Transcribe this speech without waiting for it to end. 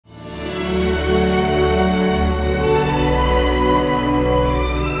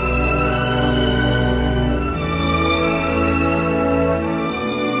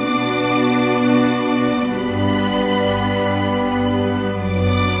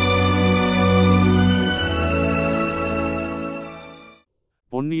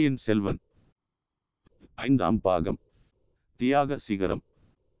பொன்னியின் செல்வன் 5ஆம் பாகம் தியாக சிகரம்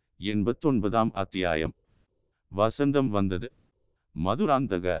 89ஆம் அத்தியாயம். வசந்தம் வந்தது.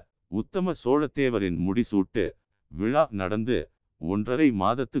 மதுராந்தக உத்தம சோழத்தேவரின் முடிசூட்டு விழா நடந்து 1.5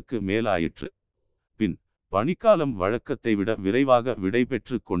 மாதத்துக்கு மேலாயிற்று. பின் பனிக்காலம் வழக்கத்தை விட விரைவாக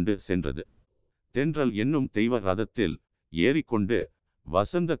விடைபெற்று கொண்டு சென்றது. தென்றல் என்னும் தெய்வ ரதத்தில் ஏறிக்கொண்டு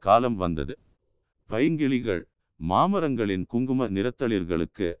வசந்த காலம் வந்தது. பைங்கிளிகள் மாமரங்களின் குங்கும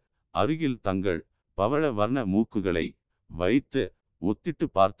நிறத்தளிர்களுக்கு அருகில் தங்கள் பவழ வர்ண மூக்குகளை வைத்து ஒத்திட்டு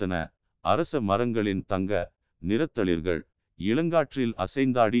பார்த்தன. அரச மரங்களின் தங்க நிறத்தளிர்கள் இளங்காற்றில்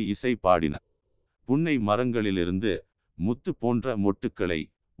அசைந்தாடி இசை பாடின. புன்னை மரங்களிலிருந்து முத்து போன்ற மொட்டுக்களை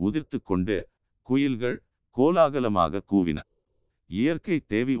உதிர்த்து கொண்டு குயில்கள் கோலாகலமாக கூவின. இயற்கை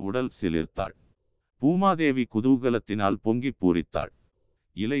தேவி உடல் சிலிர்த்தாள். பூமாதேவி குதூகலத்தினால் பொங்கி பூரித்தாள்.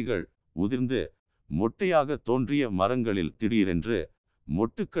 இலைகள் உதிர்ந்து மொட்டையாக தோன்றிய மரங்களில் திடீரென்று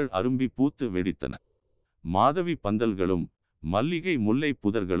மொட்டுக்கள் அரும்பி பூத்து வெடித்தன. மாதவி பந்தல்களும் மல்லிகை முல்லை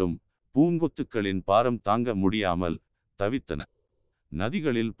புதர்களும் பூங்கொத்துக்களின் பாரம் தாங்க முடியாமல் தவித்தன.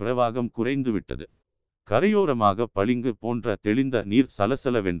 நதிகளில் பிரவாகம் குறைந்துவிட்டது. கரையோரமாக பளிங்கு போன்ற தெளிந்த நீர்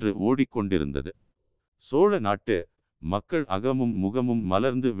சலசலவென்று ஓடிக்கொண்டிருந்தது. சோழ நாட்டு மக்கள் அகமும் முகமும்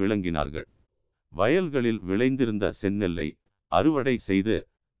மலர்ந்து விளங்கினார்கள். வயல்களில் விளைந்திருந்த செந்நெல்லை அறுவடை செய்து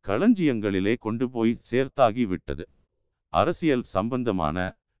களஞ்சியங்களிலே கொண்டு போய் சேர்த்தாகி விட்டது. அரசியல் சம்பந்தமான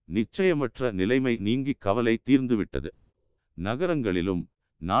நிச்சயமற்ற நிலைமை நீங்கி கவலை தீர்ந்துவிட்டது. நகரங்களிலும்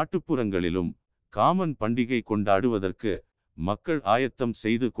நாட்டுப்புறங்களிலும் காமன் பண்டிகை கொண்டாடுவதற்கு மக்கள் ஆயத்தம்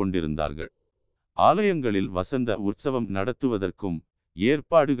செய்து கொண்டிருந்தார்கள். ஆலயங்களில் வசந்த உற்சவம் நடத்துவதற்கும்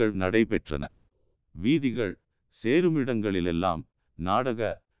ஏற்பாடுகள் நடைபெற்றன. வீதிகள் சேருமிடங்களிலெல்லாம்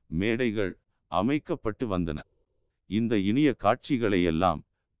நாடக மேடைகள் அமைக்கப்பட்டு வந்தன. இந்த இனிய காட்சிகளையெல்லாம்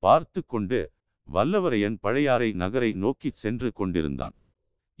பார்த்து கொண்டு வல்லவரையன் பழையாறை நகரை நோக்கி சென்று கொண்டிருந்தான்.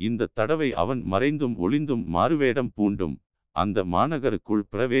 இந்த தடவை அவன் மறைந்தும் ஒளிந்தும் மாறுவேடம் பூண்டும் அந்த மாநகருக்குள்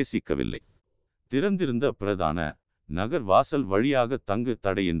பிரவேசிக்கவில்லை. திறந்திருந்த பிரதான நகர் வாசல் வழியாக தங்கு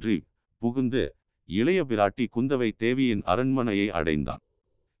தடையின்றி புகுந்து இளைய பிராட்டி குந்தவை தேவியின் அரண்மனையை அடைந்தான்.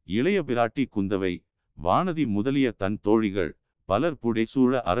 இளைய பிராட்டி குந்தவை வானதி முதலிய தன் தோழிகள் பலர்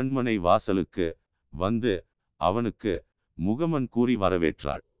புடைசூழ அரண்மனை வாசலுக்கு வந்து அவனுக்கு முகமன் கூறி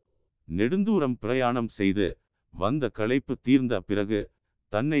வரவேற்றாள். நெடுந்தூரம் பிரயாணம் செய்து வந்த களைப்பு தீர்ந்த பிறகு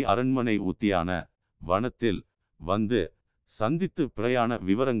தன்னை அரண்மனை உத்தியான வனத்தில் வந்து சந்தித்து பிரயாண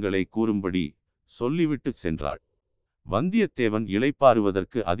விவரங்களை கூறும்படி சொல்லிவிட்டு சென்றாள். வந்தியத்தேவன்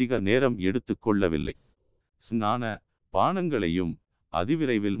இளைப்பாறுவதற்கு அதிக நேரம் எடுத்து கொள்ளவில்லை. ஸ்நான பானங்களையும்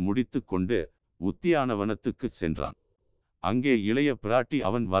அதிவிரைவில் முடித்து கொண்டு உத்தியானவனத்துக்கு சென்றான். அங்கே இளைய பிராட்டி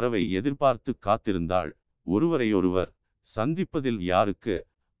அவன் வரவை எதிர்பார்த்து காத்திருந்தாள். ஒருவரையொருவர் சந்திப்பதில் யாருக்கு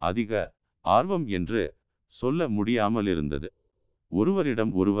அதிக ஆர்வம் என்று சொல்ல முடியாமல் இருந்தது.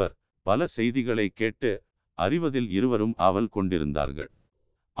 ஒருவரிடம் ஒருவர் பல செய்திகளை கேட்டு அறிவதில் இருவரும் ஆவல் கொண்டிருந்தார்கள்.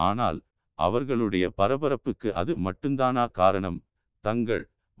 ஆனால் அவர்களுடைய பரபரப்புக்கு அது மட்டும்தானா காரணம்? தங்கள்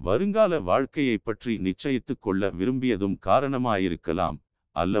வருங்கால வாழ்க்கையை பற்றி நிச்சயித்து கொள்ள விரும்பியதும் காரணமாயிருக்கலாம்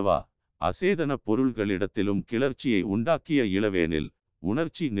அல்லவா? அசேதன பொருள்களிடத்திலும் கிளர்ச்சியை உண்டாக்கிய இளவேனில்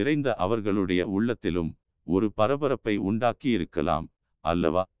உணர்ச்சி நிறைந்த அவர்களுடைய உள்ளத்திலும் ஒரு பரபரப்பை உண்டாக்கியிருக்கலாம்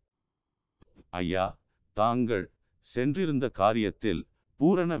அல்லவா? ஐயா, தாங்கள் சென்றிருந்த காரியத்தில்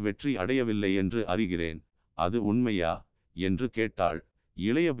பூரண வெற்றி அடையவில்லை என்று அறிகிறேன். அது உண்மையா என்று கேட்டாள்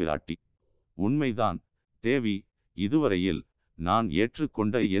இளைய பிராட்டி. உண்மைதான் தேவி, இதுவரையில் நான்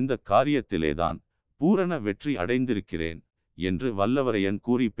ஏற்றுக்கொண்ட எந்த காரியத்திலேதான் பூரண வெற்றி அடைந்திருக்கிறேன் என்று வல்லவரையன்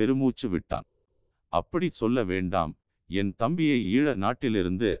கூறி பெருமூச்சு விட்டான். அப்படி சொல்ல வேண்டாம். என் தம்பியை ஈழ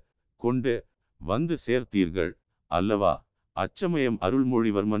நாட்டிலிருந்து கொண்டு வந்து சேர்த்தீர்கள் அல்லவா? அச்சமயம்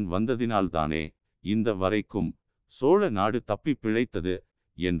அருள்மொழிவர்மன் வந்ததினால்தானே இந்த வரைக்கும் சோழ நாடு தப்பி பிழைத்தது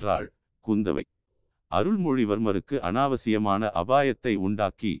என்றாள் குந்தவை. அருள்மொழிவர்மருக்கு அனாவசியமான அபாயத்தை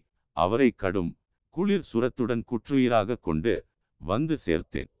உண்டாக்கி அவரை கடும் குளிர் சுரத்துடன் குற்றுயிராக கொண்டு வந்து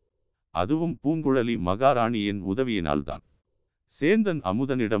சேர்த்தேன். அதுவும் பூங்குழலி மகாராணியின் உதவியினால்தான். சேந்தன்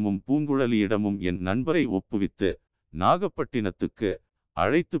அமுதனிடமும் பூங்குழலியிடமும் என் நண்பரை ஒப்புவித்து நாகப்பட்டினத்துக்கு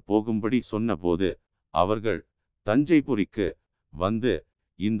அழைத்து போகும்படி சொன்னபோது அவர்கள் தஞ்சைபுரிக்கு வந்து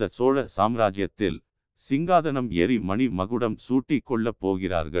இந்த சோழ சாம்ராஜ்யத்தில் சிங்காதனம் ஏறி மணி மகுடம் சூட்டி கொள்ளப்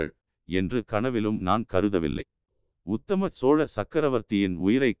போகிறார்கள் என்று கனவிலும் நான் கருதவில்லை. உத்தம சோழ சக்கரவர்த்தியின்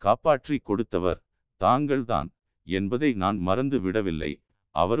உயிரை காப்பாற்றி கொடுத்தவர் தாங்கள்தான் என்பதை நான் மறந்து விடவில்லை.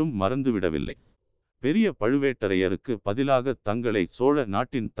 அவரும் மறந்துவிடவில்லை. பெரிய பழுவேட்டரையருக்கு பதிலாக தங்களை சோழ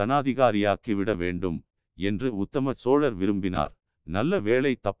நாட்டின் தனாதிகாரியாக்கிவிட வேண்டும் என்று உத்தம சோழர் விரும்பினார். நல்ல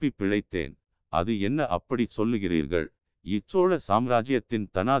வேளை தப்பி பிழைத்தேன். அது என்ன அப்படி சொல்லுகிறீர்கள்? இச்சோழ சாம்ராஜ்யத்தின்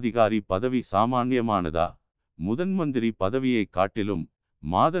தனாதிகாரி பதவி சாமானியமானதா? முதன்மந்திரி பதவியை காட்டிலும்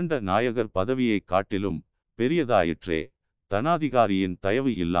மாதண்ட நாயகர் பதவியை காட்டிலும் பெரியதாயிற்றே. தனாதிகாரியின்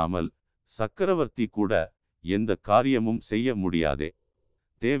தயவு இல்லாமல் சக்கரவர்த்தி கூட எந்த காரியமும் செய்ய முடியாதே.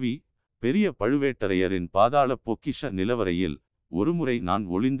 தேவி, பெரிய பழுவேட்டரையரின் பாதாள பொக்கிஷ நிலவரையில் ஒருமுறை நான்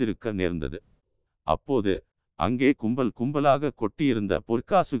ஒளிந்திருக்க நேர்ந்தது. அப்போது அங்கே கும்பல் கும்பலாக கொட்டியிருந்த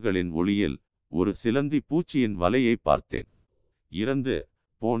பொற்காசுகளின் ஒளியில் ஒரு சிலந்தி பூச்சியின் வலையை பார்த்தேன். இறந்து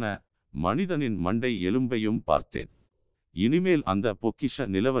போன மனிதனின் மண்டை எலும்பையும் பார்த்தேன். இனிமேல் அந்த பொக்கிஷ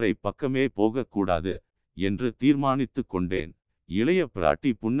நிலவரை பக்கமே போகக்கூடாது என்று தீர்மானித்து கொண்டேன். இளைய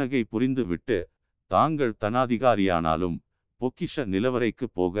பிராட்டி புன்னகை புரிந்துவிட்டு, தாங்கள் தனாதிகாரியானாலும் பொக்கிஷ நிலவரைக்கு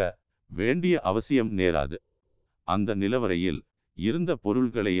போக வேண்டிய அவசியம் நேராது. அந்த நிலவரையில் இருந்த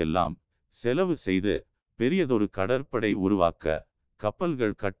பொருள்களையெல்லாம் செலவு செய்து பெரியதொரு கடற்படை உருவாக்க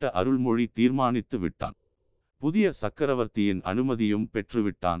கப்பல்கள் கட்ட அருள்மொழி தீர்மானித்து விட்டான். புதிய சக்கரவர்த்தியின் அனுமதியும்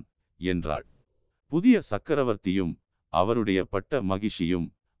பெற்றுவிட்டான் என்றாள். புதிய சக்கரவர்த்தியும் அவருடைய பட்ட மகிழ்ச்சியும்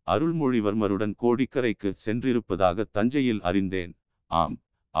அருள்மொழிவர்மருடன் கோடிக்கரைக்கு சென்றிருப்பதாக தஞ்சையில் அறிந்தேன். ஆம்,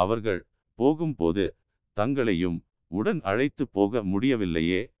 அவர்கள் போகும்போது தங்களையும் உடன் அழைத்து போக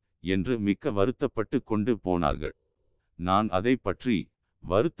முடியவில்லையே என்று மிக்க வருத்தப்பட்டு கொண்டு போனார்கள். நான் அதை பற்றி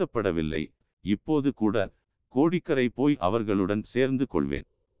வருத்தப்படவில்லை. இப்போது கூட கோடிக்கரை போய் அவர்களுடன் சேர்ந்து கொள்வேன்.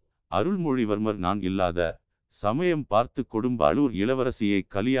 அருள்மொழிவர்மர் நான் இல்லாத சமயம் பார்த்து கொடும்பாளூர் இளவரசியை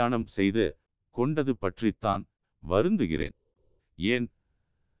கல்யாணம் செய்து கொண்டது பற்றித்தான் வருந்துகிறேன். ஏன்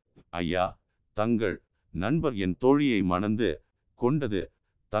ஐயா, தங்கள் நண்பர் என் தோழியை மணந்து கொண்டது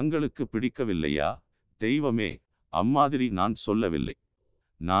தங்களுக்கு பிடிக்கவில்லையா? தெய்வமே, அம்மாதிரி நான் சொல்லவில்லை.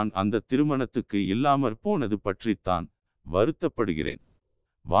 நான் அந்த திருமணத்துக்கு இல்லாமற் போனது பற்றித்தான் வருத்தப்படுகிறேன்.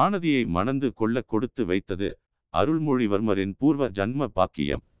 வானதியை மணந்து கொள்ள கொடுத்து வைத்தது அருள்மொழிவர்மரின் பூர்வ ஜன்ம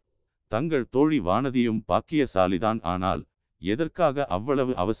பாக்கியம். தங்கள் தோழி வானதியும் பாக்கியசாலிதான். ஆனால் எதற்காக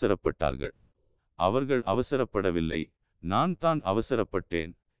அவ்வளவு அவசரப்பட்டார்கள்? அவர்கள் அவசரப்படவில்லை, நான் தான்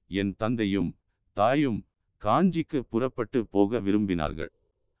அவசரப்பட்டேன். என் தந்தையும் தாயும் காஞ்சிக்கு புறப்பட்டு போக விரும்பினார்கள்.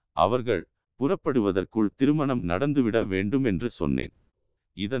 அவர்கள் புறப்படுவதற்குள் திருமணம் நடந்துவிட வேண்டும் என்று சொன்னேன்.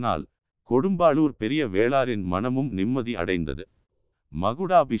 இதனால் கொடும்பாளூர் பெரிய வேளாரின் மனமும் நிம்மதி அடைந்தது.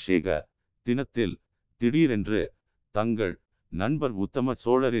 மகுடாபிஷேக தினத்தில் திடீரென்று தங்கள் நண்பர் உத்தம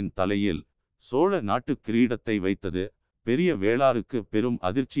சோழரின் தலையில் சோழ நாட்டு கிரீடத்தை வைத்தது பெரிய வேளாருக்கு பெரும்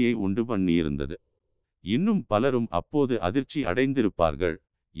அதிர்ச்சியை உண்டு பண்ணியிருந்தது. இன்னும் பலரும் அப்போது அதிர்ச்சி அடைந்திருப்பார்கள்.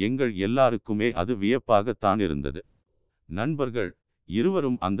 எங்கள் எல்லாருக்குமே அது வியப்பாகத்தான் இருந்தது. நண்பர்கள்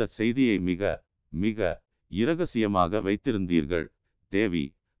இருவரும் அந்த செய்தியை மிக மிக இரகசியமாக வைத்திருந்தீர்கள். தேவி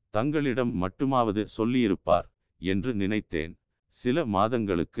தங்களிடம் மட்டுமாவது சொல்லியிருப்பார் என்று நினைத்தேன். சில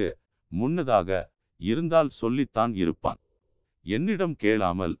மாதங்களுக்கு முன்னதாக இருந்தால் சொல்லித்தான் இருப்பான். என்னிடம்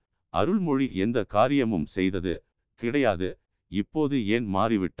கேளாமல் அருள்மொழி எந்த காரியமும் செய்தது கிடையாது. இப்போது ஏன்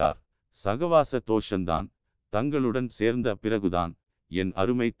மாறிவிட்டார்? சகவாச தோஷந்தான். தங்களுடன் சேர்ந்த பிறகுதான் என்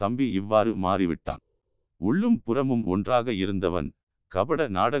அருமை தம்பி இவ்வாறு மாறிவிட்டான். உள்ளும் புறமும் ஒன்றாக இருந்தவன் கபட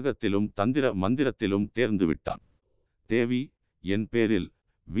நாடகத்திலும் தந்திர மந்திரத்திலும் தேர்ந்து விட்டான். தேவி, என் பேரில்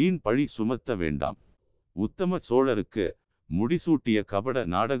வீண் பழி சுமத்த வேண்டாம். உத்தம சோழருக்கு முடிசூட்டிய கபட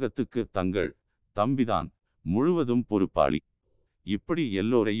நாடகத்துக்கு தங்கள் தம்பிதான் முழுவதும் பொறுப்பாளி. இப்படி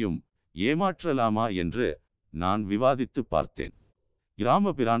எல்லோரையும் ஏமாற்றலாமா என்று நான் விவாதித்து பார்த்தேன்.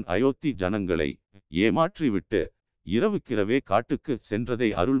 இராமபிரான் அயோத்தி ஜனங்களை ஏமாற்றிவிட்டு இரவுக்கிரவே காட்டுக்கு சென்றதை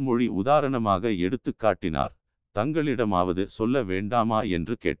அருள்மொழி உதாரணமாக எடுத்து காட்டினார். தங்களிடமாவது சொல்ல வேண்டாமா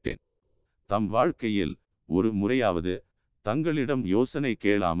என்று கேட்டேன். தம் வாழ்க்கையில் ஒரு முறையாவது தங்களிடம் யோசனை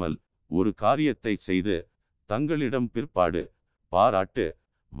கேளாமல் ஒரு காரியத்தை செய்து தங்களிடம் பிற்பாடு பாராட்டு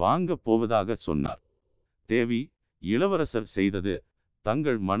வாங்க போவதாக சொன்னார். தேவி, இளவரசர் செய்தது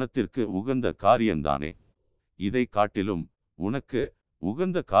தங்கள் மனத்திற்கு உகந்த காரியம்தானே? இதை காட்டிலும் உனக்கு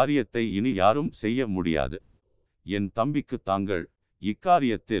உகந்த காரியத்தை இனி யாரும் செய்ய முடியாது. என் தம்பிக்கு தாங்கள்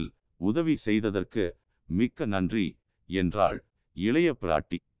இக்காரியத்தில் உதவி செய்ததற்கு மிக்க நன்றி என்றாள் இளைய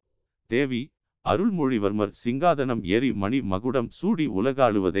பிராட்டி. தேவி, அருள்மொழிவர்மர் சிங்காதனம் ஏறி மணி மகுடம் சூடி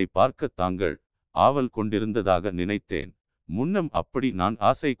உலகாளுவதை பார்க்க தாங்கள் ஆவல் கொண்டிருந்ததாக நினைத்தேன். முன்னம் அப்படி நான்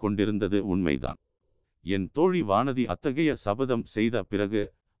ஆசை கொண்டிருந்தது உண்மைதான். என் தோழி வானதி அத்தகைய சபதம் செய்த பிறகு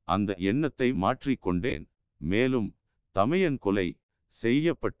அந்த எண்ணத்தை மாற்றி கொண்டேன். மேலும் தமையன் கொலை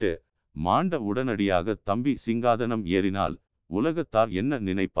செய்யப்பட்டு மாண்ட உடனடியாக தம்பி சிங்காதனம் ஏறினால் உலகத்தார் என்ன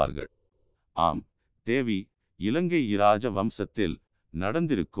நினைப்பார்கள்? ஆம் தேவி, இலங்கை இராஜ வம்சத்தில்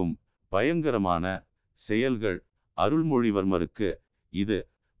நடந்திருக்கும் பயங்கரமான செயல்கள் அருள்மொழிவர்மருக்கு இது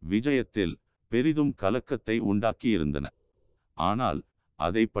விஜயத்தில் பெரிதும் கலக்கத்தை உண்டாக்கியிருந்தன. ஆனால்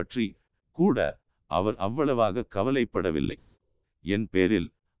அதை பற்றி கூட அவர் அவ்வளவாக கவலைப்படவில்லை. என் பேரில்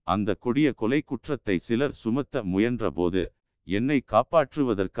அந்த கொடிய கொலை குற்றத்தை சிலர் சுமத்த முயன்ற போது என்னை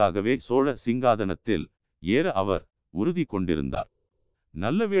காப்பாற்றுவதற்காகவே சோழ சிங்காதனத்தில் ஏற அவர் உறுதி கொண்டிருந்தார்.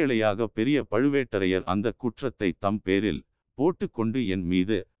 நல்ல வேளையாக பெரிய பழுவேட்டரையர் அந்த குற்றத்தை தம் பேரில் போட்டுக்கொண்டு என்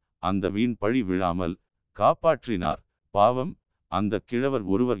மீது அந்த வீண் பழி விழாமல் காப்பாற்றினார். பாவம், அந்த கிழவர்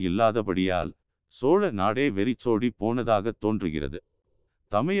ஒருவர் இல்லாதபடியால் சோழ நாடே வெறிச்சோடி போனதாக தோன்றுகிறது.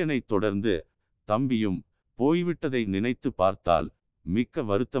 தமையனை தொடர்ந்து தம்பியும் போய்விட்டதை நினைத்து பார்த்தால் மிக்க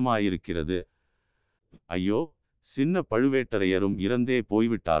வருத்தமாயிருக்கிறது. ஐயோ, சின்ன பழுவேட்டரையரும் இறந்தே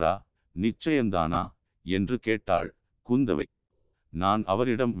போய்விட்டாரா? நிச்சயந்தானா என்று கேட்டாள் குந்தவை. நான்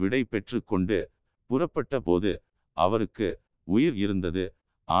அவரிடம் விடை பெற்று கொண்டு புறப்பட்ட போது அவருக்கு உயிர் இருந்தது.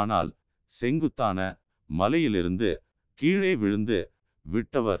 ஆனால் செங்குத்தான மலையிலிருந்து கீழே விழுந்து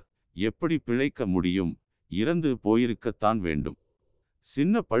விட்டவர் எப்படி பிழைக்க முடியும்? இறந்து போயிருக்கத்தான் வேண்டும்.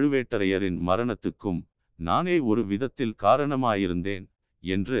 சின்ன பழுவேட்டரையரின் மரணத்துக்கும் நானே ஒரு விதத்தில் காரணமாயிருந்தேன்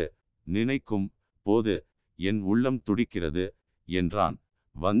என்று நினைக்கும் போது என் உள்ளம் துடிக்கிறது என்றான்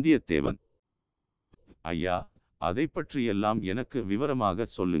வந்தியத்தேவன். ஐயா, அதை பற்றியெல்லாம் எனக்கு விவரமாக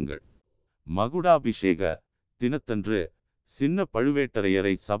சொல்லுங்கள். மகுடாபிஷேக தினத்தன்று சின்ன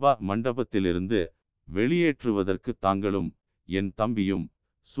பழுவேட்டரையரை சபா மண்டபத்திலிருந்து வெளியேற்றுவதற்கு தாங்களும் என் தம்பியும்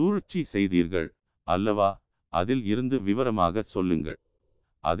சூழ்ச்சி செய்தீர்கள் அல்லவா? அதில் இருந்து விவரமாக சொல்லுங்கள்.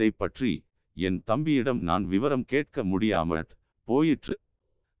 அதை பற்றி என் தம்பியிடம் நான் விவரம் கேட்க முடியாமல் போயிற்று.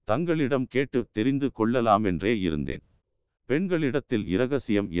 தங்களிடம் கேட்டு தெரிந்து கொள்ளலாமென்றே இருந்தேன். பெண்களிடத்தில்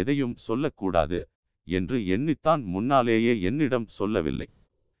இரகசியம் எதையும் சொல்லக்கூடாது என்று எண்ணித்தான் முன்னாலேயே என்னிடம் சொல்லவில்லை.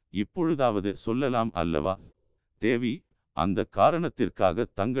 இப்பொழுதாவது சொல்லலாம் அல்லவா? தேவி அந்த காரணத்திற்காக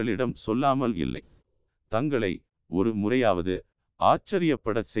தங்களிடம் சொல்லாமல் இல்லை. தங்களை ஒரு முறையாவது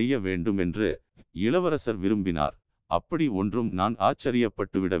ஆச்சரியப்படச் செய்ய வேண்டுமென்று இளவரசர் விரும்பினார். அப்படி ஒன்றும் நான்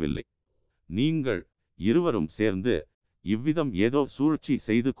ஆச்சரியப்பட்டுவிடவில்லை. நீங்கள் இருவரும் சேர்ந்து இவ்விதம் ஏதோ சூழ்ச்சி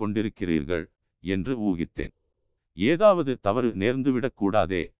செய்து கொண்டிருக்கிறீர்கள் என்று ஊகித்தேன். ஏதாவது தவறு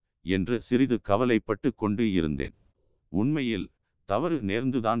நேர்ந்துவிடக்கூடாதே என்று சிறிது கவலைப்பட்டு கொண்டு இருந்தேன். உண்மையில் தவறு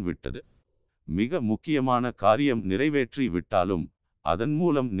நேர்ந்துதான் விட்டது. மிக முக்கியமான காரியம் நிறைவேற்றி விட்டாலும் அதன்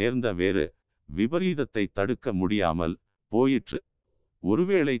மூலம் நேர்ந்த வேறு விபரீதத்தை தடுக்க முடியாமல் போயிற்று.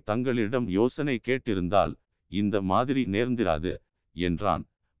 ஒருவேளை தங்களிடம் யோசனை கேட்டிருந்தால் இந்த மாதிரி நேர்ந்திராது என்றான்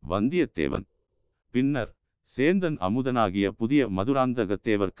வந்தியத்தேவன். பின்னர் சேந்தன் அமுதனாகிய புதிய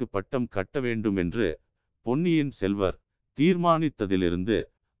மதுராந்தகத்தேவர்க்கு பட்டம் கட்ட வேண்டுமென்று பொன்னியின் செல்வர் தீர்மானித்ததிலிருந்து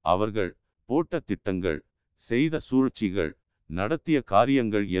அவர்கள் போட்ட திட்டங்கள், செய்த சூழ்ச்சிகள், நடத்திய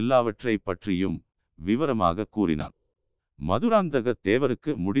காரியங்கள் எல்லாவற்றை பற்றியும் விவரமாக கூறினான். மதுராந்தக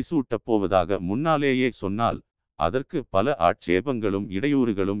தேவருக்கு முடிசூட்டப் போவதாக முன்னாலேயே சொன்னால் அதற்கு பல ஆட்சேபங்களும்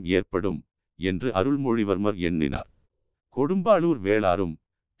இடையூறுகளும் ஏற்படும் என்று அருள்மொழிவர்மர் எண்ணினார். கொடும்பாளூர் வேளாரும்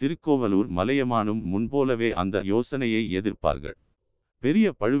திருக்கோவலூர் மலையமானும் முன்போலவே அந்த யோசனையை எதிர்ப்பார்கள். பெரிய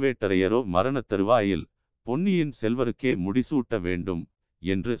பழுவேட்டரையரோ மரண தருவாயில் பொன்னியின் செல்வருக்கே முடிசூட்ட வேண்டும்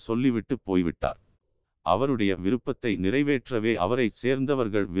என்று சொல்லிவிட்டு போய்விட்டார். அவருடைய விருப்பத்தை நிறைவேற்றவே அவரை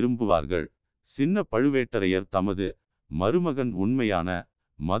சேர்ந்தவர்கள் விரும்புவார்கள். சின்ன பழுவேட்டரையர் தமது மருமகன் உண்மையான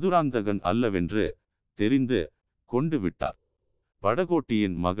மதுராந்தகன் அல்லவென்று தெரிந்து கொண்டு விட்டார்.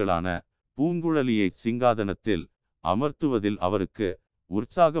 படகோட்டியின் மகளான பூங்குழலியை சிங்காதனத்தில் அமர்த்துவதில் அவருக்கு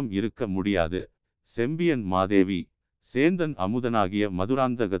உற்சாகம் இருக்க முடியாது. செம்பியன் மாதேவி, சேந்தன் அமுதனாகிய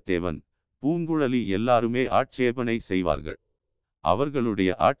மதுராந்தகத்தேவன், பூங்குழலி எல்லாருமே ஆட்சேபனை செய்வார்கள்.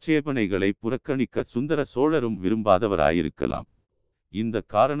 அவர்களுடைய ஆட்சேபனைகளை புறக்கணிக்க சுந்தர சோழரும் விரும்பாதவராயிருக்கலாம். இந்த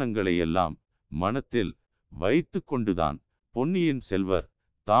காரணங்களையெல்லாம் மனத்தில் வைத்து கொண்டுதான் பொன்னியின் செல்வர்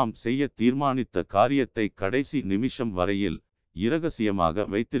தாம் செய்ய தீர்மானித்த காரியத்தை கடைசி நிமிஷம் வரையில் இரகசியமாக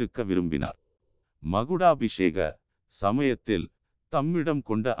வைத்திருக்க விரும்பினார். மகுடாபிஷேக சமயத்தில் தம்மிடம்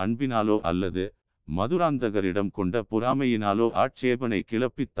கொண்ட அன்பினாலோ அல்லது மதுராந்தகரிடம் கொண்ட பொறாமையினாலோ ஆட்சேபனை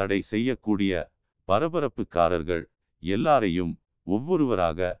கிளப்பி தடை செய்யக்கூடிய பரபரப்புக்காரர்கள் எல்லாரையும்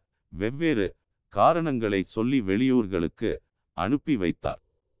ஒவ்வொருவராக வெவ்வேறு காரணங்களை சொல்லி வெளியூர்களுக்கு அனுப்பி வைத்தார்.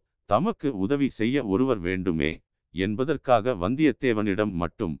 தமக்கு உதவி செய்ய ஒருவர் வேண்டுமே என்பதற்காக வந்தியத்தேவனிடம்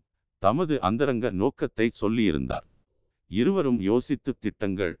மட்டும் தமது அந்தரங்க நோக்கத்தை சொல்லியிருந்தார். இருவரும் யோசித்து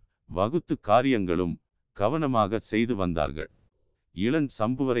திட்டங்கள் வகுத்து காரியங்களும் கவனமாக செய்து வந்தார்கள். இளன்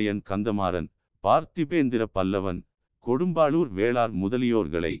சம்புவரையன் கந்தமாறன், பார்த்திபேந்திர பல்லவன், கொடும்பாளூர் வேளார்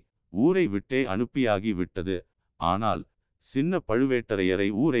முதலியோர்களை ஊரை விட்டே அனுப்பியாகி விட்டது. ஆனால் சின்ன பழுவேட்டரையரை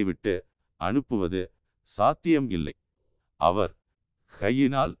ஊரை விட்டு அனுப்புவது சாத்தியம் இல்லை. அவர்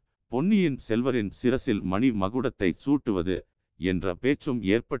கையினால் பொன்னியின் செல்வரின் சிரசில் மணி மகுடத்தை சூட்டுவது என்ற பேச்சும்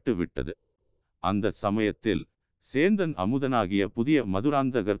ஏற்பட்டு விட்டது. அந்த சமயத்தில் சேந்தன் அமுதனாகிய புதிய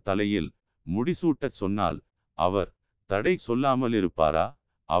மதுராந்தகர் தலையில் முடிசூட்டச் சொன்னால் அவர் தடை சொல்லாமல் இருப்பாரா?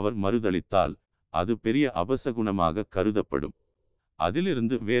 அவர் மறுதளித்தால் அது பெரிய அபசகுணமாக கருதப்படும்.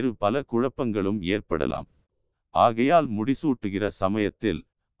 அதிலிருந்து வேறு பல குழப்பங்களும் ஏற்படலாம். ஆகையால் முடிசூட்டுகிற சமயத்தில்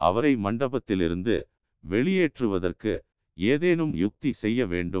அவரை மண்டபத்திலிருந்து வெளியேற்றுவதற்கு ஏதேனும் யுக்தி செய்ய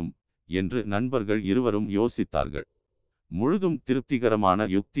வேண்டும் என்று நண்பர்கள் இருவரும் யோசித்தார்கள். முழுதும் திருப்திகரமான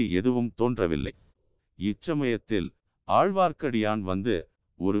யுக்தி எதுவும் தோன்றவில்லை. இச்சமயத்தில் ஆழ்வார்க்கடியான் வந்து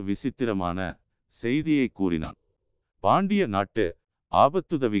ஒரு விசித்திரமான செய்தியை கூறினான். பாண்டிய நாட்டு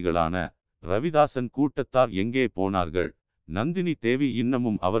ஆபத்துதவிகளான ரவிதாசன் கூட்டத்தார் எங்கே போனார்கள்? நந்தினி தேவி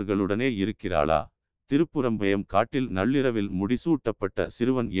இன்னமும் அவர்களுடனே இருக்கிறாளா? திருப்புறம்பயம் காட்டில் நள்ளிரவில் முடிசூட்டப்பட்ட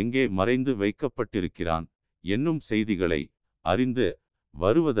சிறுவன் எங்கே மறைந்து வைக்கப்பட்டிருக்கிறான் என்னும் செய்திகளை அறிந்து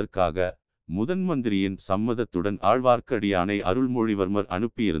வருவதற்காக முதன்மந்திரியின் சம்மதத்துடன் ஆழ்வார்க்கடியானை அருள்மொழிவர்மர்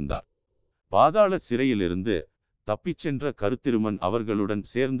அனுப்பியிருந்தார். பாதாள சிறையிலிருந்து தப்பிச் சென்ற கருத்திருமன் அவர்களுடன்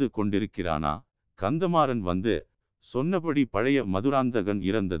சேர்ந்து கொண்டிருக்கிறானா? கந்தமாறன் வந்து சொன்னபடி பழைய மதுராந்தகன்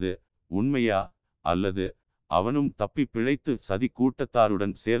இறந்தது உண்மையா, அல்லது அவனும் தப்பி பிழைத்து சதி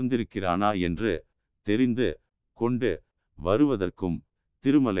கூட்டத்தாருடன் சேர்ந்திருக்கிறானா என்று தெரிந்து கொண்டு வருவதற்கும்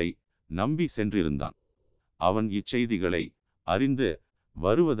திருமலை நம்பி சென்றிருந்தான். அவன் இச்செய்திகளை அறிந்து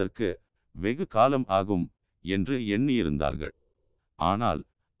வருவதற்கு வெகு காலம் ஆகும் என்று எண்ணியிருந்தார்கள். ஆனால்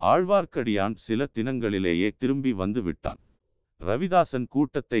ஆழ்வார்க்கடியான் சில தினங்களிலேயே திரும்பி வந்து விட்டான். ரவிதாசன்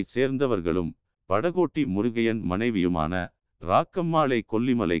கூட்டத்தைச் சேர்ந்தவர்களும் படகோட்டி முருகையன் மனைவியுமான ராக்கம்மாளை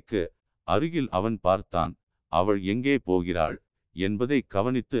கொல்லிமலைக்கு அருகில் அவன் பார்த்தான். அவள் எங்கே போகிறாள் என்பதை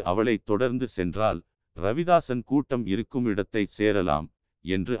கவனித்து அவளை தொடர்ந்து சென்றால் ரவிதாசன் கூட்டம் இருக்கும் இடத்தை சேரலாம்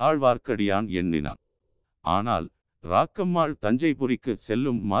என்று ஆழ்வார்க்கடியான் எண்ணினான். ஆனால் ராக்கம்மாள் தஞ்சைபுரிக்கு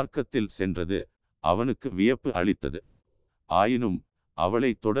செல்லும் மார்க்கத்தில் சென்றது அவனுக்கு வியப்பு அளித்தது. ஆயினும்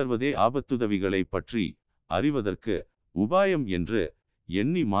அவளை தொடர்வதே ஆபத்துதவிகளை பற்றி அறிவதற்கு உபாயம் என்று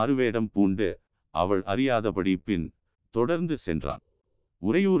எண்ணி மாறுவேடம் பூண்டு அவள் அறியாதபடி பின் தொடர்ந்து சென்றான்.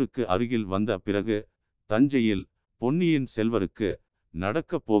 உறையூருக்கு அருகில் வந்த பிறகு தஞ்சையில் பொன்னியின் செல்வருக்கு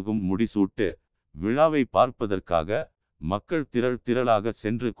நடக்கப் போகும் முடிசூட்டு விழாவை பார்ப்பதற்காக மக்கள் திரள் திரளாக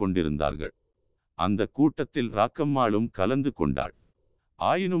சென்று கொண்டிருந்தார்கள். அந்த கூட்டத்தில் ராக்கம்மாளும் கலந்து கொண்டாள்.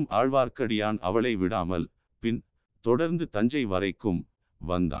 ஆயினும் ஆழ்வார்க்கடியான் அவளை விடாமல் பின் தொடர்ந்து தஞ்சை வரைக்கும்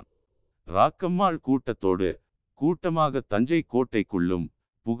வந்தான். ராக்கம்மாள் கூட்டத்தோடு கூட்டமாக தஞ்சை கோட்டைக்குள்ளும்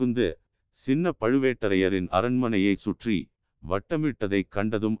புகுந்து சின்ன பழுவேட்டரையரின் அரண்மனையை சுற்றி வட்டமிட்டதை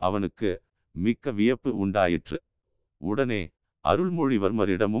கண்டதும் அவனுக்கு மிக்க வியப்பு உண்டாயிற்று. உடனே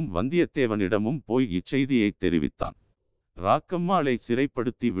அருள்மொழிவர்மரிடமும் வந்தியத்தேவனிடமும் போய் இச்செய்தியை தெரிவித்தான். ராக்கம்மாளை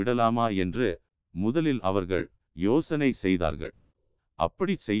சிறைப்படுத்தி விடலாமா என்று முதலில் அவர்கள் யோசனை செய்தார்கள்.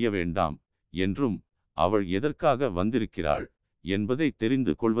 அப்படி செய்ய வேண்டாம் என்றும் அவள் எதற்காக வந்திருக்கிறாள் என்பதை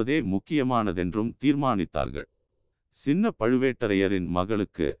தெரிந்து கொள்வதே முக்கியமானதென்றும் தீர்மானித்தார்கள். சின்ன பழுவேட்டரையரின்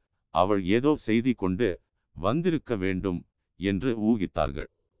மகளுக்கு அவள் ஏதோ செய்தி கொண்டு வந்திருக்க வேண்டும் என்று ஊகித்தார்கள்.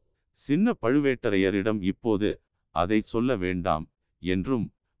 சின்ன பழுவேட்டரையரிடம் இப்போது அதை சொல்ல வேண்டாம் என்றும்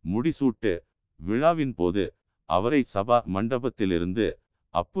முடிசூட்டு விழாவின் போது அவரை சபா மண்டபத்திலிருந்து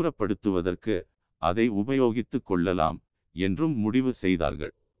அப்புறப்படுத்துவதற்கு அதை உபயோகித்து கொள்ளலாம் என்றும் முடிவு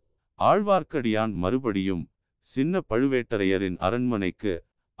செய்தார்கள். ஆழ்வார்க்கடியான் மறுபடியும் சின்ன பழுவேட்டரையரின் அரண்மனைக்கு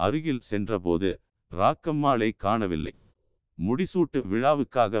அருகில் சென்றபோது ராக்கம்மாளை காணவில்லை. முடிசூட்டு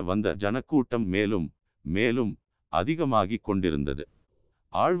விழாவுக்காக வந்த ஜனக்கூட்டம் மேலும் மேலும் அதிகமாகிக் கொண்டிருந்தது.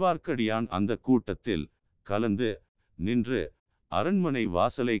 ஆழ்வார்க்கடியான் அந்த கூட்டத்தில் கலந்து நின்று அரண்மனை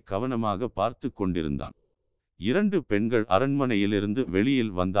வாசலை கவனமாக பார்த்து கொண்டிருந்தான். 2 பெண்கள் அரண்மனையிலிருந்து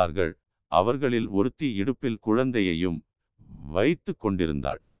வெளியில் வந்தார்கள். அவர்களில் ஒருத்தி இடுப்பில் குழந்தையையும் வைத்து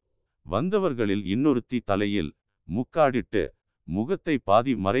கொண்டிருந்தாள். வந்தவர்களில் இன்னொருத்தி தலையில் முக்காடிட்டு முகத்தை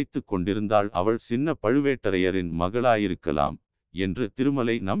பாதி மறைத்து கொண்டிருந்தாள். அவள் சின்ன பழுவேட்டரையரின் மகளாயிருக்கலாம் என்று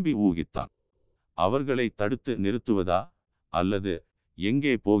திருமலை நம்பி ஊகித்தான். அவர்களை தடுத்து நிறுத்துவதா அல்லது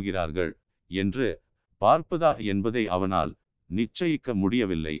எங்கே போகிறார்கள் என்று பார்ப்பதா என்பதை அவனால் நிச்சயிக்க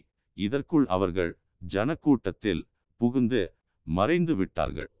முடியவில்லை. இதற்குள் அவர்கள் ஜனக்கூட்டத்தில் புகுந்து மறைந்து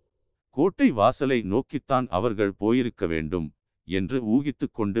விட்டார்கள். கோட்டை வாசலை நோக்கித்தான் அவர்கள் போயிருக்க வேண்டும் என்று ஊகித்து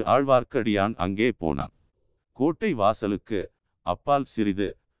கொண்டு ஆழ்வார்க்கடியான் அங்கே போனான். கோட்டை வாசலுக்கு அப்பால் சிறிது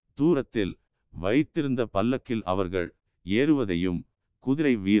தூரத்தில் வைத்திருந்த பல்லக்கில் அவர்கள் ஏறுவதையும்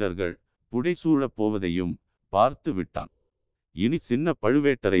குதிரை வீரர்கள் புடைசூழப் போவதையும் பார்த்து விட்டான். இனி சின்ன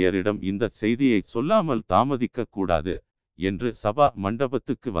பழுவேட்டரையரிடம் இந்த செய்தியை சொல்லாமல் தாமதிக்க கூடாது என்று சபா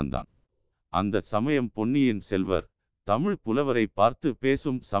மண்டபத்துக்கு வந்தான். அந்த சமயம் பொன்னியின் செல்வர் தமிழ் புலவரை பார்த்து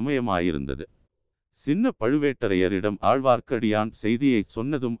பேசும் சமயமாயிருந்தது. சின்ன பழுவேட்டரையரிடம் ஆழ்வார்க்கடியான் செய்தியை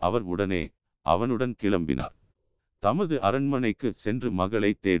சொன்னதும் அவர் உடனே அவனுடன் கிளம்பினார். தமது அரண்மனைக்கு சென்று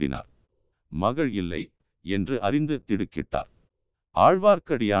மகளை தேடினார். மகள் இல்லை என்று அறிந்து திடுக்கிட்டார்.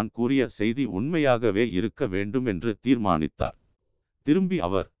 ஆழ்வார்க்கடியான் கூறிய செய்தி உண்மையாகவே இருக்க வேண்டும் என்று தீர்மானித்தார். திரும்பி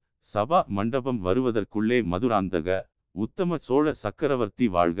அவர் சபா மண்டபம் வருவதற்குள்ளே மதுராந்தக உத்தம சோழ சக்கரவர்த்தி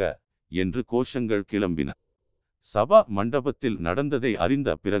வாழ்க என்று கோஷங்கள் கிளம்பின. சபா மண்டபத்தில் நடந்ததை அறிந்த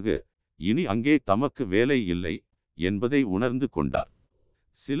பிறகு இனி அங்கே தமக்கு வேலை இல்லை என்பதை உணர்ந்து கொண்டார்.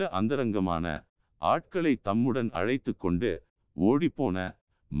 சில அந்தரங்கமான ஆட்களை தம்முடன் அழைத்து கொண்டு ஓடிப்போன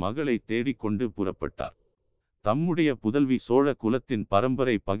மகளை தேடிக்கொண்டு புறப்பட்டார். தம்முடைய புதல்வி சோழ குலத்தின்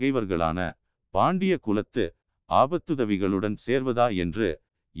பரம்பரை பகைவர்களான பாண்டிய குலத்து ஆபத்துதவிகளுடன் சேர்வதா என்று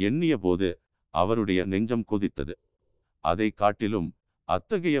எண்ணிய போது அவருடைய நெஞ்சம் கொதித்தது. அதை காட்டிலும்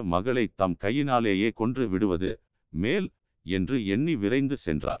அத்தகைய மகளை தம் கையினாலேயே கொன்று விடுவது மேல் என்று எண்ணி விரைந்து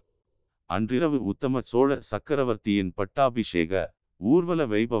சென்றார். அன்றிரவு உத்தம சோழ சக்கரவர்த்தியின் பட்டாபிஷேக ஊர்வல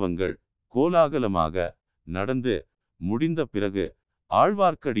வைபவங்கள் கோலாகலமாக நடந்து முடிந்த பிறகு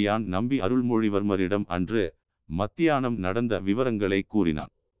ஆழ்வார்க்கடியான் நம்பி அருள்மொழிவர்மரிடம் அன்று மத்தியானம் நடந்த விவரங்களை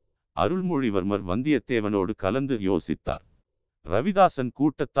கூறினான். அருள்மொழிவர்மர் வந்தியத்தேவனோடு கலந்து யோசித்தார். ரவிதாசன்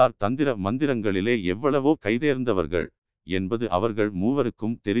கூட்டத்தார் தந்திர மந்திரங்களிலே எவ்வளவோ கைதேர்ந்தவர்கள் என்பது அவர்கள்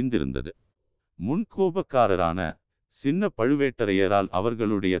மூவருக்கும் தெரிந்திருந்தது. முன்கோபக்காரரான சின்ன பழுவேட்டரையரால்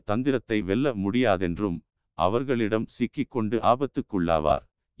அவர்களுடைய தந்திரத்தை வெல்ல முடியாதென்றும் அவர்களிடம் சிக்கிக்கொண்டு ஆபத்துக்குள்ளாவார்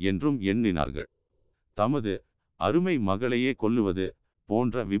என்றும் எண்ணினார்கள். தமது அருமை மகளையே கொல்லுவது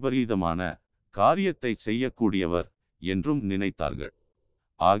போன்ற விபரீதமான காரியத்தை செய்யக்கூடியவர் என்றும் நினைத்தார்கள்.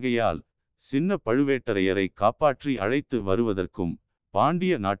 ஆகையால் சின்ன பழுவேட்டரையரை காப்பாற்றி அழைத்து வருவதற்கும்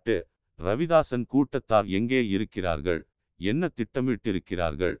பாண்டிய நாட்டு ரவிதாசன் கூட்டத்தார் எங்கே இருக்கிறார்கள், என்ன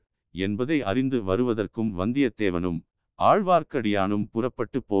திட்டமிட்டிருக்கிறார்கள் என்பதை அறிந்து வருவதற்கும் வந்தியத்தேவனும் ஆழ்வார்க்கடியானும்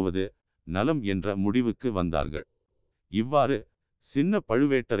புறப்பட்டு போவது நலம் என்ற முடிவுக்கு வந்தார்கள். இவ்வாறு சின்ன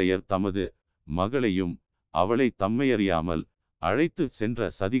பழுவேட்டரையர் தமது மகளையும் அவளை தம்மையறியாமல் அழைத்து சென்ற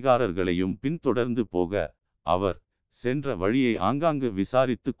சதிகாரர்களையும் பின்தொடர்ந்து போக அவர் சென்ற வழியை ஆங்காங்கு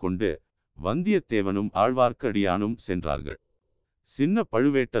விசாரித்து கொண்டு வந்தியத்தேவனும் ஆழ்வார்க்கடியானும் சென்றார்கள். சின்ன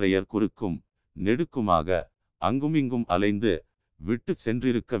பழுவேட்டரையர் குறுக்கும் நெடுக்குமாக அங்குமிங்கும் அலைந்து விட்டு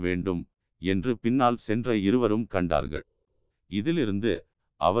சென்றிருக்க வேண்டும் என்று பின்னால் சென்ற இருவரும் கண்டார்கள். இதிலிருந்து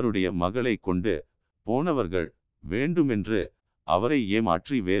அவருடைய மகளை கொண்டு போனவர்கள் வேண்டுமென்று அவரை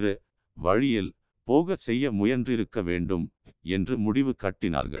ஏமாற்றி வேறு வழியில் போக செய்ய முயன்றிருக்க வேண்டும் என்று முடிவு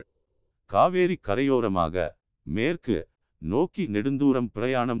கட்டினார்கள். காவேரி கரையோரமாக மேற்கு நோக்கி நெடுந்தூரம்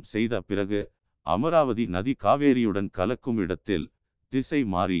பிரயாணம் செய்த பிறகு அமராவதி நதி காவேரியுடன் கலக்கும் இடத்தில் திசை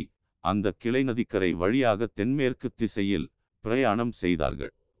மாறி அந்த கிளை நதிக்கரை வழியாக தென்மேற்கு திசையில் பிரயாணம்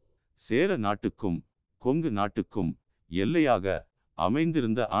செய்தார்கள். சேர நாட்டுக்கும் கொங்கு நாட்டுக்கும் எல்லையாக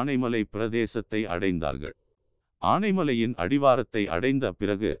அமைந்திருந்த ஆனைமலை பிரதேசத்தை அடைந்தார்கள். ஆனைமலையின் அடிவாரத்தை அடைந்த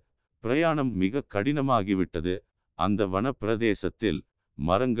பிறகு பிரயாணம் மிக கடினமாகிவிட்டது. அந்த வன பிரதேசத்தில்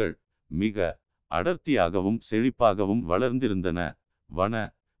மரங்கள் மிக அடர்த்தியாகவும் செழிப்பாகவும் வளர்ந்திருந்தன. வன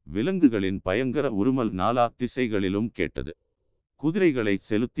விலங்குகளின் பயங்கர உருமல் நாலா திசைகளிலும் கேட்டது. குதிரைகளை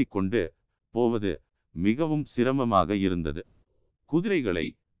செலுத்தி கொண்டு போவது மிகவும் சிரமமாக இருந்தது. குதிரைகளை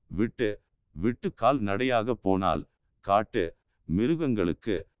விட்டு விட்டு கால் நடையாக போனால் காட்டு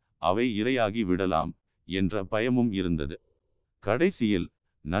மிருகங்களுக்கு அவை இரையாகி விடலாம் என்ற பயமும் இருந்தது. கடைசியில்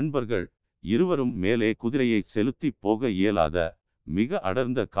நண்பர்கள் இருவரும் மேலே குதிரையை செலுத்தி போக இயலாத மிக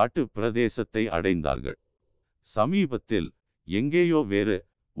அடர்ந்த காட்டு பிரதேசத்தை அடைந்தார்கள். சமீபத்தில் எங்கேயோ வேறு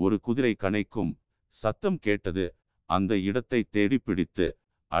ஒரு குதிரை கனைக்கும் சத்தம் கேட்டது. அந்த இடத்தை தேடி பிடித்து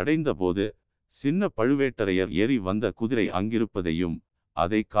அடைந்தபோது சின்ன பழுவேட்டரையர் ஏறி வந்த குதிரை அங்கிருப்பதையும்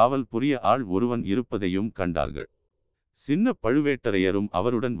அதை காவல் புரிய ஆள் ஒருவன் இருப்பதையும் கண்டார்கள். சின்ன பழுவேட்டரையரும்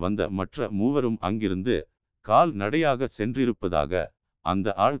அவருடன் வந்த மற்ற மூவரும் அங்கிருந்து கால் நடையாக சென்றிருப்பதாக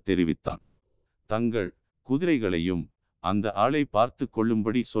அந்த ஆள் தெரிவித்தான். தங்கள் குதிரைகளையும் அந்த ஆளை பார்த்து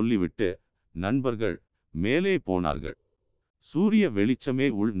கொள்ளும்படி சொல்லிவிட்டு நண்பர்கள் மேலே போனார்கள். சூரிய வெளிச்சமே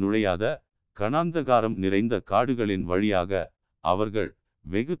உள் நுழையாத கனாந்தகாரம் நிறைந்த காடுகளின் வழியாக அவர்கள்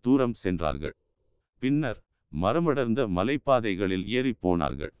வெகு தூரம் சென்றார்கள். பின்னர் மரமடர்ந்த மலைப்பாதைகளில் ஏறி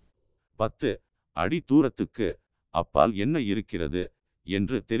போனார்கள். 10 அடி தூரத்துக்கு அப்பால் என்ன இருக்கிறது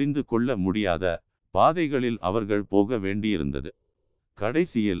என்று தெரிந்து கொள்ள முடியாத பாதைகளில் அவர்கள் போக வேண்டியிருந்தது.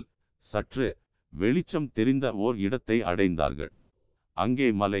 கடைசியில் சற்று வெளிச்சம் தெரிந்த ஓர் இடத்தை அடைந்தார்கள். அங்கே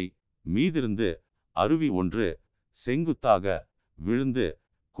மலை மீதிருந்து அருவி ஒன்று செங்குத்தாக விழுந்து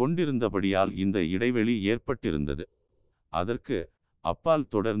கொண்டிருந்தபடியால் இந்த இடைவெளி ஏற்பட்டிருந்தது. அதற்கு அப்பால்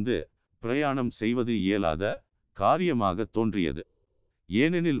தொடர்ந்து பிரயாணம் செய்வது இயலாத காரியமாக தோன்றியது.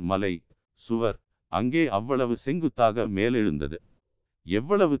 ஏனெனில் மலை சுவர் அங்கே அவ்வளவு செங்குத்தாக மேலெழுந்தது.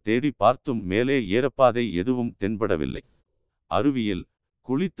 எவ்வளவு தேடி பார்த்தும் மேலே ஏறப்பாதை எதுவும் தென்படவில்லை. அருவியில்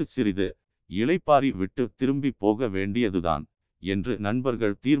குளித்து சிறிது இளைப்பாரி விட்டு திரும்பி போக வேண்டியதுதான் என்று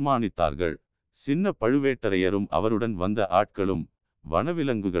நண்பர்கள் தீர்மானித்தார்கள். சின்ன பழுவேட்டரையரும் அவருடன் வந்த ஆட்களும்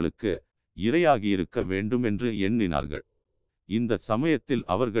வனவிலங்குகளுக்கு இரையாகியிருக்க வேண்டுமென்று எண்ணினார்கள். இந்த சமயத்தில்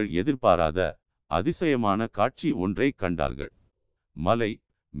அவர்கள் எதிர்பாராத அதிசயமான காட்சி ஒன்றை கண்டார்கள். மலை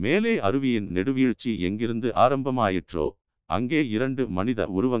மேலே அருவியின் நெடுவீழ்ச்சி எங்கிருந்து ஆரம்பமாயிற்றோ அங்கே 2 மனித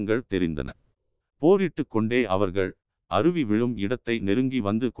உருவங்கள் தெரிந்தன. போரிட்டு கொண்டே அவர்கள் அருவி விழும் இடத்தை நெருங்கி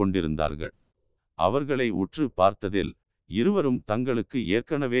வந்து கொண்டிருந்தார்கள். அவர்களை உற்று பார்த்ததில் இருவரும் தங்களுக்கு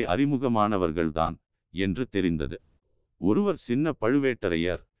ஏற்கனவே அறிமுகமானவர்கள்தான் என்று தெரிந்தது. ஒருவர் சின்ன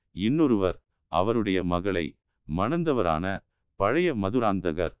பழுவேட்டரையர், இன்னொருவர் அவருடைய மகளை மணந்தவரான பழைய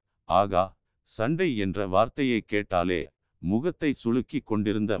மதுராந்தகர். ஆகா, சண்டை என்ற வார்த்தையை கேட்டாலே முகத்தை சுளுக்கி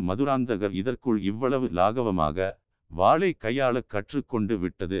கொண்டிருந்த மதுராந்தகர் இதற்குள் இவ்வளவு லாகவமாக வாளை கையாள கற்றுக்கொண்டு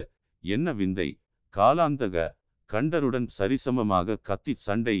விட்டது என்ன விந்தை! காலாந்தக கண்டருடன் சரிசமமாக கத்தி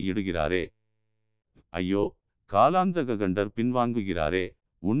சண்டை இடுகிறாரே! ஐயோ, காலாந்தக கண்டர் பின்வாங்குகிறாரே!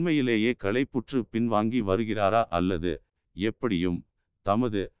 உண்மையிலேயே களைப்புற்று பின்வாங்கி வருகிறாரா, அல்லது எப்படியும்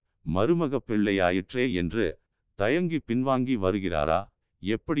தமது மருமக பிள்ளையாயிற்றே என்று தயங்கி பின்வாங்கி வருகிறாரா?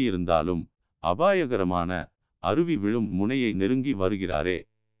 எப்படியிருந்தாலும் அபாயகரமான அருவி விழும் முனையை நெருங்கி வருகிறாரே!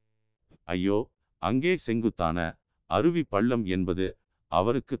 ஐயோ, அங்கே செங்குத்தான அருவி பள்ளம் என்பது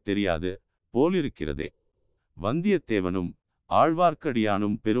அவருக்கு தெரியாது போலிருக்கிறதே! வந்தியத்தேவனும்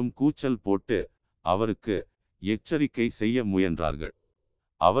ஆழ்வார்க்கடியானும் பெரும் கூச்சல் போட்டு அவருக்கு எச்சரிக்கை செய்ய முயன்றார்கள்.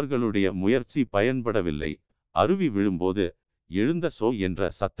 அவர்களுடைய முயற்சி பயன்படவில்லை. அருவி விழும்போது எழுந்த சோ என்ற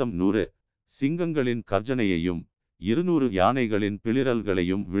சத்தம் 100 சிங்கங்களின் கர்ஜனையையும் 200 யானைகளின்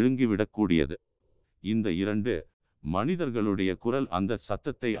பிளிரல்களையும் விழுங்கிவிடக்கூடியது. இந்த 2 மனிதர்களுடைய குரல் அந்த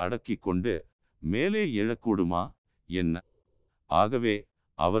சத்தத்தை அடக்கி கொண்டு மேலே எழக்கூடுமா என்ன? ஆகவே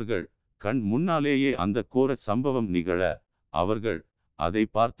அவர்கள் கண் முன்னாலேயே அந்த கோர சம்பவம் நிகழ அவர்கள் அதை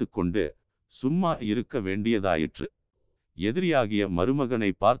பார்த்து கொண்டு சும்மா இருக்க வேண்டியதாயிற்று. எதிரியாகிய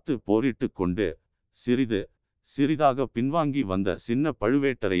மருமகனை பார்த்து போரிட்டு கொண்டு சிறிதாக பின்வாங்கி வந்த சின்ன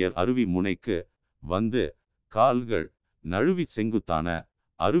பழுவேட்டரையர் அருவி முனைக்கு வந்து கால்கள் நழுவி செங்குத்தான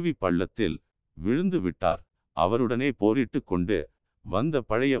அருவி பள்ளத்தில் விழுந்து விட்டார். அவருடனே போரிட்டு கொண்டு வந்த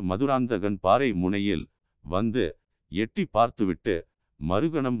பழைய மதுராந்தகன் பாறை முனையில் வந்து எட்டி பார்த்துவிட்டு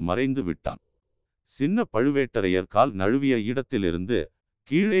மறுகணம் மறைந்து விட்டான். சின்ன பழுவேட்டரையர் கால் நழுவிய இடத்திலிருந்து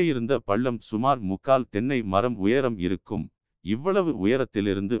கீழே இருந்த பள்ளம் சுமார் 3/4 தென்னை மரம் உயரம் இருக்கும். இவ்வளவு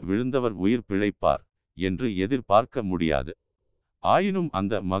உயரத்திலிருந்து விழுந்தவர் உயிர் பிழைப்பார் என்று எதிர்பார்க்க முடியாது. ஆயினும்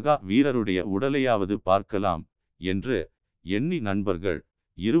அந்த மகா வீரருடைய உடலையாவது பார்க்கலாம் என்று எண்ணி நண்பர்கள்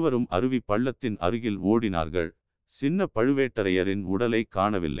இருவரும் அருவி பள்ளத்தின் அருகில் ஓடினார்கள். சின்ன பழுவேட்டரையரின் உடலை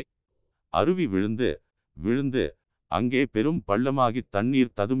காணவில்லை. அருவி விழுந்து அங்கே பெரும் பள்ளமாகி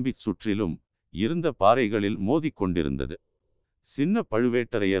தண்ணீர் ததும்பி சுற்றிலும் இருந்த பாறைகளில் மோதிக்கொண்டிருந்தது. சின்ன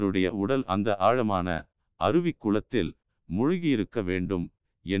பழுவேட்டரையருடைய உடல் அந்த ஆழமான அருவி குளத்தில் முழுகியிருக்க வேண்டும்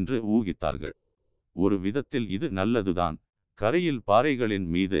என்று ஊகித்தார்கள். ஒரு விதத்தில் இது நல்லதுதான். கரையில் பாறைகளின்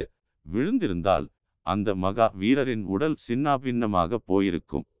மீது விழுந்திருந்தால் அந்த மகா வீரரின் உடல் சின்னாபின்னமாக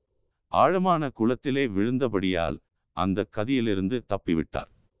போயிருக்கும். ஆழமான குளத்திலே விழுந்தபடியால் அந்த கதியிலிருந்து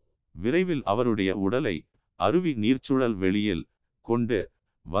தப்பிவிட்டார். விரைவில் அவருடைய உடலை அருவி நீர்ச்சுழல் வெளியில் கொண்டு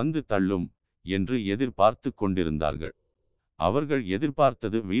வந்து தள்ளும் என்று எதிர்பார்த்து கொண்டிருந்தார்கள். அவர்கள்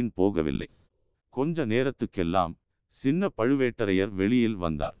எதிர்பார்த்தது வீண் போகவில்லை. கொஞ்ச நேரத்துக்கெல்லாம் சின்ன பழுவேட்டரையர் வெளியில்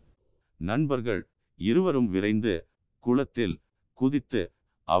வந்தார். நண்பர்கள் இருவரும் விரைந்து குளத்தில் குதித்து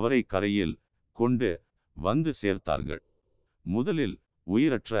அவரை கரையில் கொண்டு வந்து சேர்த்தார்கள். முதலில்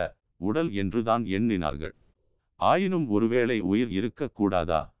உயிரற்ற உடல் என்றுதான் எண்ணினார்கள். ஆயினும் ஒருவேளை உயிர்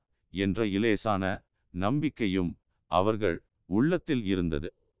இருக்கக்கூடாதா என்ற இலேசான நம்பிக்கையும் அவர்கள் உள்ளத்தில் இருந்தது.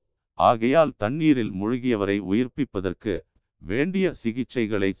 ஆகையால் தண்ணீரில் மூழ்கியவரை உயிர்ப்பிப்பதற்கு வேண்டிய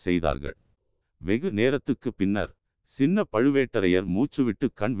சிகிச்சைகளை செய்தார்கள். வெகு நேரத்துக்கு பின்னர் சின்ன பழுவேட்டரையர் மூச்சுவிட்டு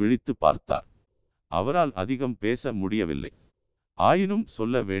கண் விழித்து பார்த்தார். அவரால் அதிகம் பேச முடியவில்லை. ஆயினும்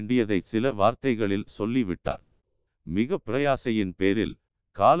சொல்ல வேண்டியதை சில வார்த்தைகளில் சொல்லிவிட்டார். மிக பிரயாசையின் பேரில்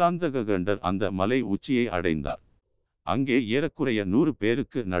காலாந்தக கண்டர் அந்த மலை உச்சியை அடைந்தார். அங்கே ஏறக்குறைய 100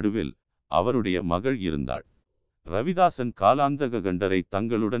 பேருக்கு நடுவில் அவருடைய மகள் இருந்தாள். ரவிதாசன் காலாந்தக கண்டரை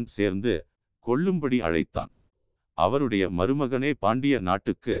தங்களுடன் சேர்ந்து கொள்ளும்படி அழைத்தான். அவருடைய மருமகனே பாண்டிய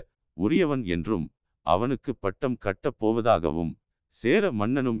நாட்டுக்கு உரியவன் என்றும் அவனுக்கு பட்டம் கட்டப் போவதாகவும் சேர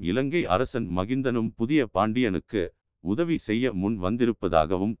மன்னனும் இலங்கை அரசன் மகிந்தனும் புதிய பாண்டியனுக்கு உதவி செய்ய முன்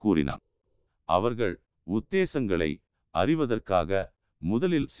வந்திருப்பதாகவும் கூறினான். அவர்கள் உத்தேசங்களை அறிவதற்காக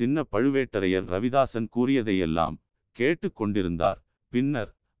முதலில் சின்ன பழுவேட்டரையர் ரவிதாசன் கூறியதையெல்லாம் கேட்டு கொண்டிருந்தார்.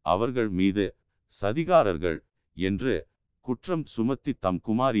 பின்னர் அவர்கள் மீது சதிகாரர்கள் என்று குற்றம் சுமத்தி தம்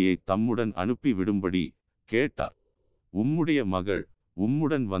குமாரியை தம்முடன் அனுப்பி விடும்படி கேட்டார். உம்முடைய மகள்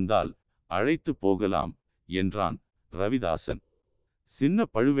உம்முடன் வந்தால் அழைத்து போகலாம் என்றான் ரவிதாசன். சின்ன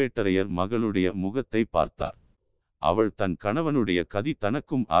பழுவேட்டரையர் மகளுடைய முகத்தை பார்த்தார். அவள் தன் கணவனுடைய கதி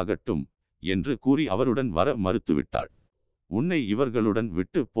தனக்கும் ஆகட்டும் என்று கூறி அவருடன் வர மறுத்துவிட்டாள். உன்னை இவர்களுடன்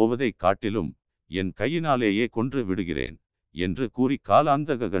விட்டு போவதை காட்டிலும் என் கையினாலேயே கொன்று விடுகிறேன் என்று கூறி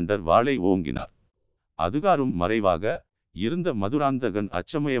காலாந்தக கண்டர் வாளை ஓங்கினார். அதுகாரும் மறைவாக இருந்த மதுராந்தகன்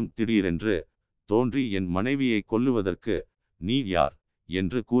அச்சமயம் திடீரென்று தோன்றி என் மனைவியை கொல்லுவதற்கு நீ யார்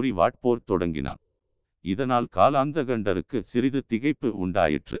என்று கூறி வாட்போர் தொடங்கினான். இதனால் காலாந்தகண்டருக்கு சிறிது திகைப்பு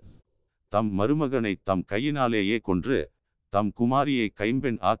உண்டாயிற்று. தம் மருமகனை தம் கையினாலேயே கொன்று தம் குமாரியை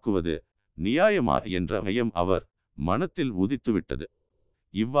கைம்பெண் ஆக்குவது நியாயமா என்ற ஐயம் அவர் மனத்தில் உதித்துவிட்டது.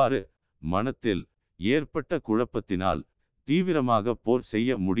 இவ்வாறு மனத்தில் ஏற்பட்ட குழப்பத்தினால் தீவிரமாக போர்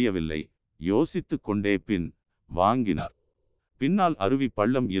செய்ய முடியவில்லை. யோசித்து கொண்டே பின் வாங்கினார். பின்னால் அருவி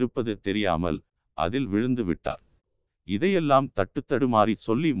பள்ளம் இருப்பது தெரியாமல் அதில் விழுந்து விட்டார். இதையெல்லாம் தட்டுத்தடுமாறி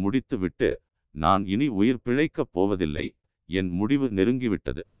சொல்லி முடித்துவிட்டு, நான் இனி உயிர் பிழைக்கப் போவதில்லை, என் முடிவு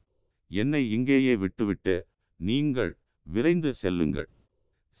நெருங்கிவிட்டது, என்னை இங்கேயே விட்டுவிட்டு நீங்கள் விரைந்து செல்லுங்கள்.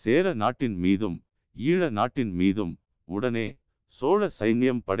 சேர நாட்டின் மீதும் ஈழ நாட்டின் மீதும் உடனே சோழ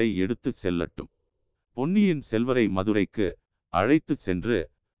சைன்யம் படை எடுத்து செல்லட்டும். பொன்னியின் செல்வரை மதுரைக்கு அழைத்து சென்று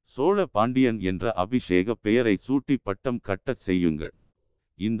சோழ பாண்டியன் என்ற அபிஷேக பெயரை சூட்டி பட்டம் கட்டச் செய்யுங்கள்.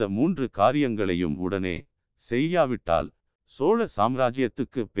 இந்த 3 காரியங்களையும் உடனே செய்யாவிட்டால் சோழ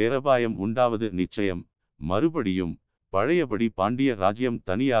சாம்ராஜ்யத்துக்கு பேரபாயம் உண்டாவது நிச்சயம். மறுபடியும் பழையபடி பாண்டிய ராஜ்யம்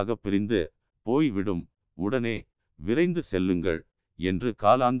தனியாக பிரிந்து போய்விடும். உடனே விரைந்து செல்லுங்கள் என்று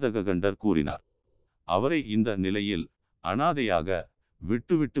காலாந்தகண்டர் கூறினார். அவரை இந்த நிலையில் அனாதையாக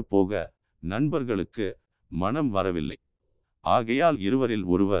விட்டுவிட்டு போக நண்பர்களுக்கு மனம் வரவில்லை. ஆகையால் இருவரில்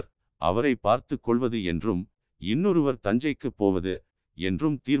ஒருவர் அவரை பார்த்து கொள்வது என்றும் இன்னொருவர் தஞ்சைக்கு போவது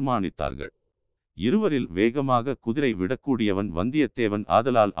என்றும் தீர்மானித்தார்கள். இருவரில் வேகமாக குதிரை விடக்கூடியவன் வந்தியத்தேவன்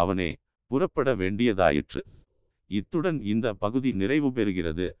ஆதலால் அவனே புறப்பட வேண்டியதாயிற்று. இத்துடன் இந்த பகுதி நிறைவு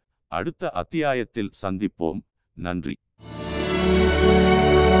பெறுகிறது. அடுத்த அத்தியாயத்தில் சந்திப்போம். நன்றி.